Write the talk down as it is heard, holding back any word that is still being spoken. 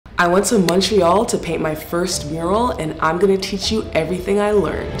I went to Montreal to paint my first mural, and I'm gonna teach you everything I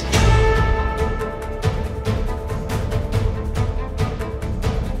learned.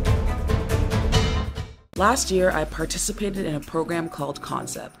 Last year, I participated in a program called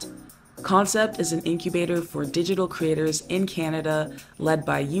Concept. Concept is an incubator for digital creators in Canada, led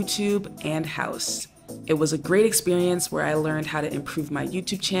by YouTube and House. It was a great experience where I learned how to improve my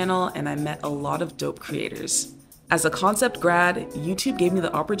YouTube channel, and I met a lot of dope creators. As a Concept grad, YouTube gave me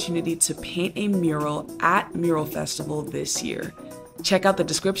the opportunity to paint a mural at Mural Festival this year. Check out the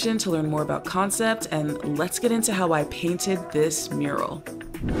description to learn more about Concept, and let's get into how I painted this mural.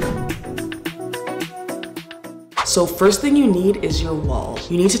 So first thing you need is your wall.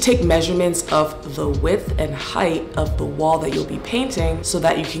 You need to take measurements of the width and height of the wall that you'll be painting so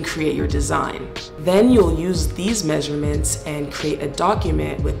that you can create your design. Then you'll use these measurements and create a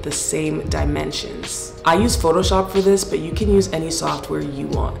document with the same dimensions. I use Photoshop for this, but you can use any software you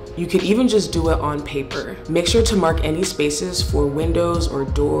want. You could even just do it on paper. Make sure to mark any spaces for windows or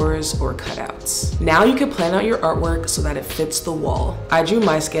doors or cutouts. Now you can plan out your artwork so that it fits the wall. I drew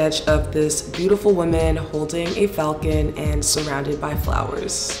my sketch of this beautiful woman holding a falcon and surrounded by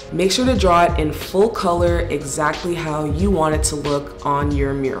flowers. Make sure to draw it in full color exactly how you want it to look on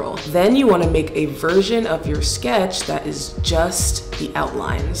your mural. Then you want to make a version of your sketch that is just the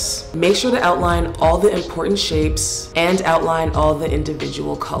outlines. Make sure to outline all the important shapes and outline all the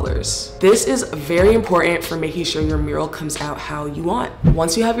individual colors. This is very important for making sure your mural comes out how you want.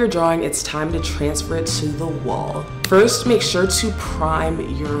 Once you have your drawing, it's time to transfer it to the wall. First, make sure to prime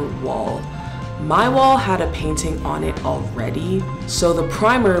your wall. My wall had a painting on it already, so the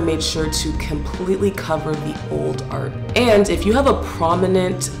primer made sure to completely cover the old art. And if you have a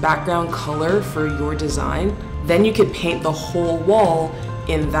prominent background color for your design, then you could paint the whole wall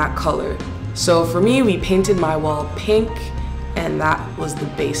in that color. So for me, we painted my wall pink, and that was the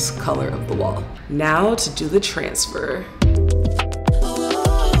base color of the wall. Now to do the transfer.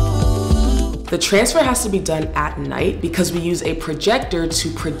 The transfer has to be done at night because we use a projector to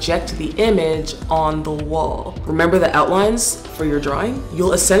project the image on the wall. Remember the outlines for your drawing?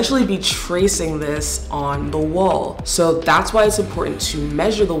 You'll essentially be tracing this on the wall. So that's why it's important to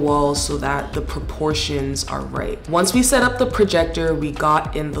measure the wall so that the proportions are right. Once we set up the projector, we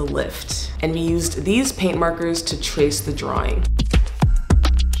got in the lift, and we used these paint markers to trace the drawing.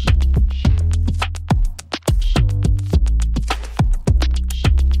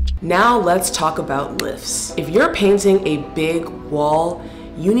 Now let's talk about lifts. If you're painting a big wall,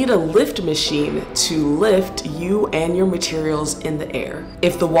 you need a lift machine to lift you and your materials in the air.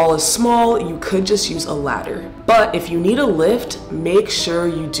 If the wall is small, you could just use a ladder. But if you need a lift, make sure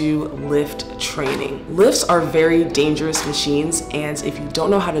you do lift training. Lifts are very dangerous machines, and if you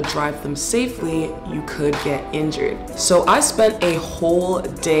don't know how to drive them safely, you could get injured. So I spent a whole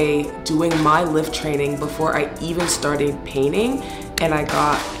day doing my lift training before I even started painting, and I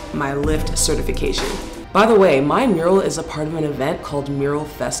got my lift certification. By the way, my mural is a part of an event called Mural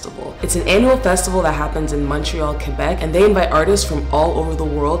Festival. It's an annual festival that happens in Montreal, Quebec, and they invite artists from all over the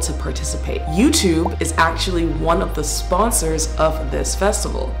world to participate. YouTube is actually one of the sponsors of this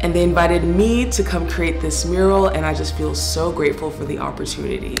festival, and they invited me to come create this mural, and I just feel so grateful for the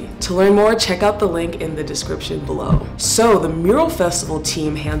opportunity. To learn more, check out the link in the description below. So the Mural Festival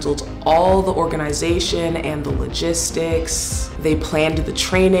team handled all the organization and the logistics. They planned the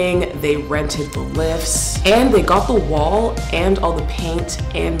training, they rented the lifts, and they got the wall and all the paint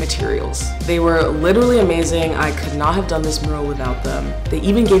and materials. They were literally amazing. I could not have done this mural without them. They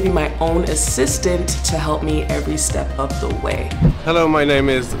even gave me my own assistant to help me every step of the way. Hello, my name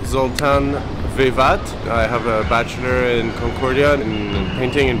is Zoltan Vevat. I have a bachelor in Concordia in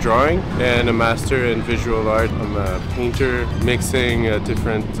painting and drawing and a master in visual art. I'm a painter mixing a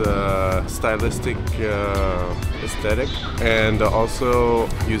different stylistic aesthetic, and also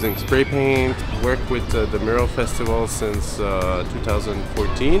using spray paint. Worked with the Mural Festival since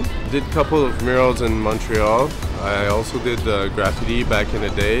 2014. Did a couple of murals in Montreal. I also did graffiti back in the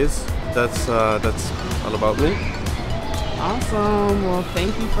days. That's all about me. Awesome. Well,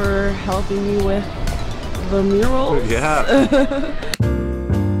 thank you for helping me with the murals. Yeah.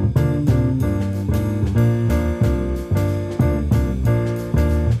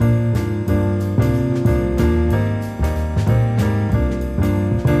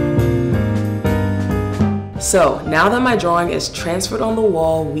 So now that my drawing is transferred on the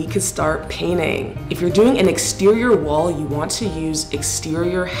wall, we can start painting. If you're doing an exterior wall, you want to use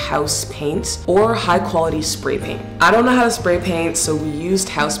exterior house paint or high quality spray paint. I don't know how to spray paint, so we used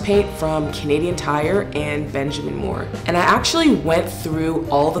house paint from Canadian Tire and Benjamin Moore. And I actually went through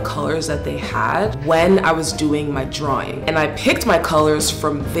all the colors that they had when I was doing my drawing. And I picked my colors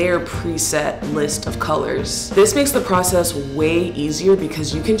from their preset list of colors. This makes the process way easier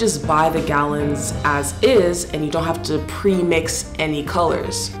because you can just buy the gallons as is and you don't have to pre-mix any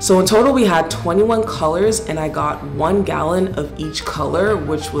colors. So in total we had 21 colors and I got 1 gallon of each color,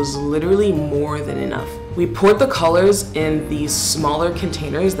 which was literally more than enough. We poured the colors in these smaller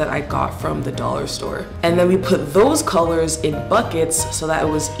containers that I got from the dollar store. And then we put those colors in buckets so that it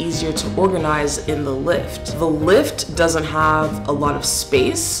was easier to organize in the lift. The lift doesn't have a lot of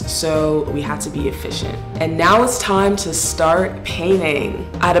space, so we had to be efficient. And now it's time to start painting.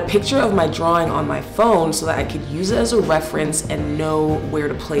 I had a picture of my drawing on my phone so that I could use it as a reference and know where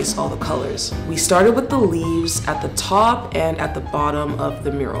to place all the colors. We started with the leaves at the top and at the bottom of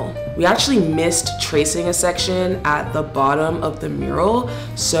the mural. We actually missed tracing a section at the bottom of the mural,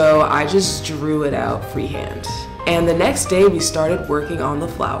 so I just drew it out freehand. And the next day we started working on the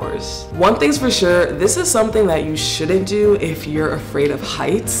flowers. One thing's for sure, this is something that you shouldn't do if you're afraid of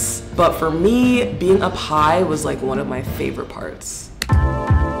heights, but for me, being up high was like one of my favorite parts.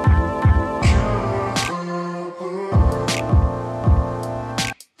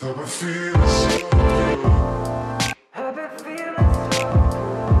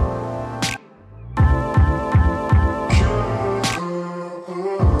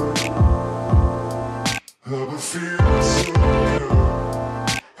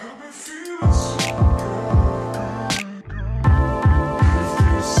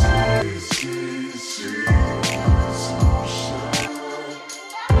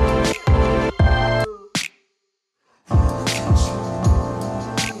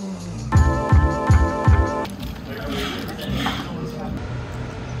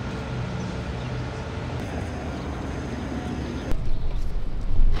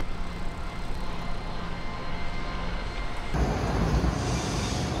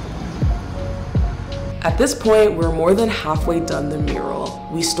 At this point, we're more than halfway done the mural.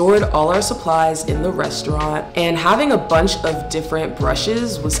 We stored all our supplies in the restaurant, and having a bunch of different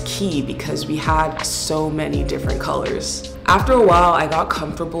brushes was key because we had so many different colors. After a while, I got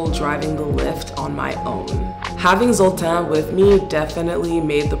comfortable driving the lift on my own. Having Zoltan with me definitely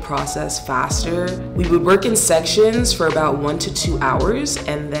made the process faster. We would work in sections for about 1 to 2 hours,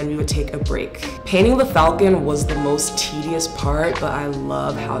 and then we would take a break. Painting the falcon was the most tedious part, but I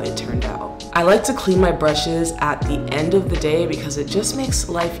love how it turned out. I like to clean my brushes at the end of the day because it just makes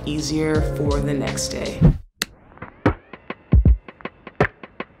life easier for the next day.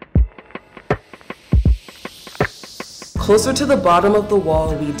 Closer to the bottom of the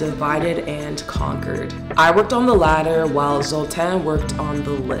wall, we divided and conquered. I worked on the ladder while Zoltan worked on the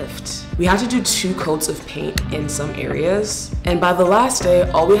lift. We had to do 2 coats of paint in some areas, and by the last day,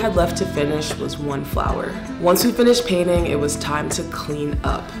 all we had left to finish was 1 flower. Once we finished painting, it was time to clean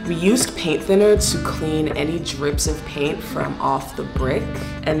up. We used paint thinner to clean any drips of paint from off the brick,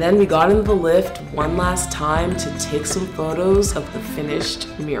 and then we got in the lift one last time to take some photos of the finished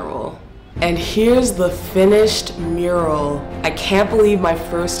mural. And here's the finished mural. I can't believe my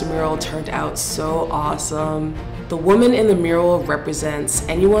first mural turned out so awesome. The woman in the mural represents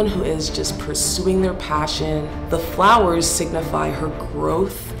anyone who is just pursuing their passion. The flowers signify her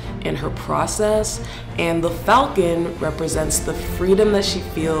growth in her process, and the falcon represents the freedom that she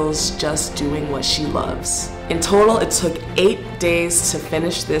feels just doing what she loves. In total, it took 8 days to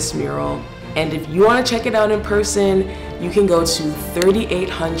finish this mural. And if you want to check it out in person, you can go to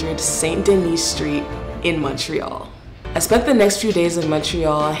 3800 Saint Denis Street in Montreal. I spent the next few days in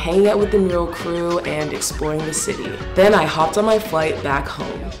Montreal hanging out with the mural crew and exploring the city. Then I hopped on my flight back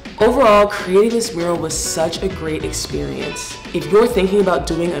home. Overall, creating this mural was such a great experience. If you're thinking about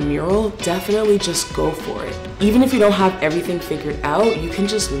doing a mural, definitely just go for it. Even if you don't have everything figured out, you can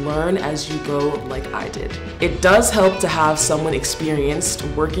just learn as you go like I did. It does help to have someone experienced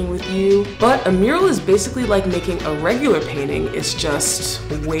working with you, but a mural is basically like making a regular painting, it's just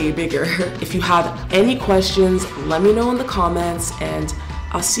way bigger. If you have any questions, let me know in the comments, and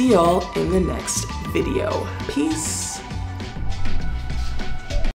I'll see y'all in the next video. Peace.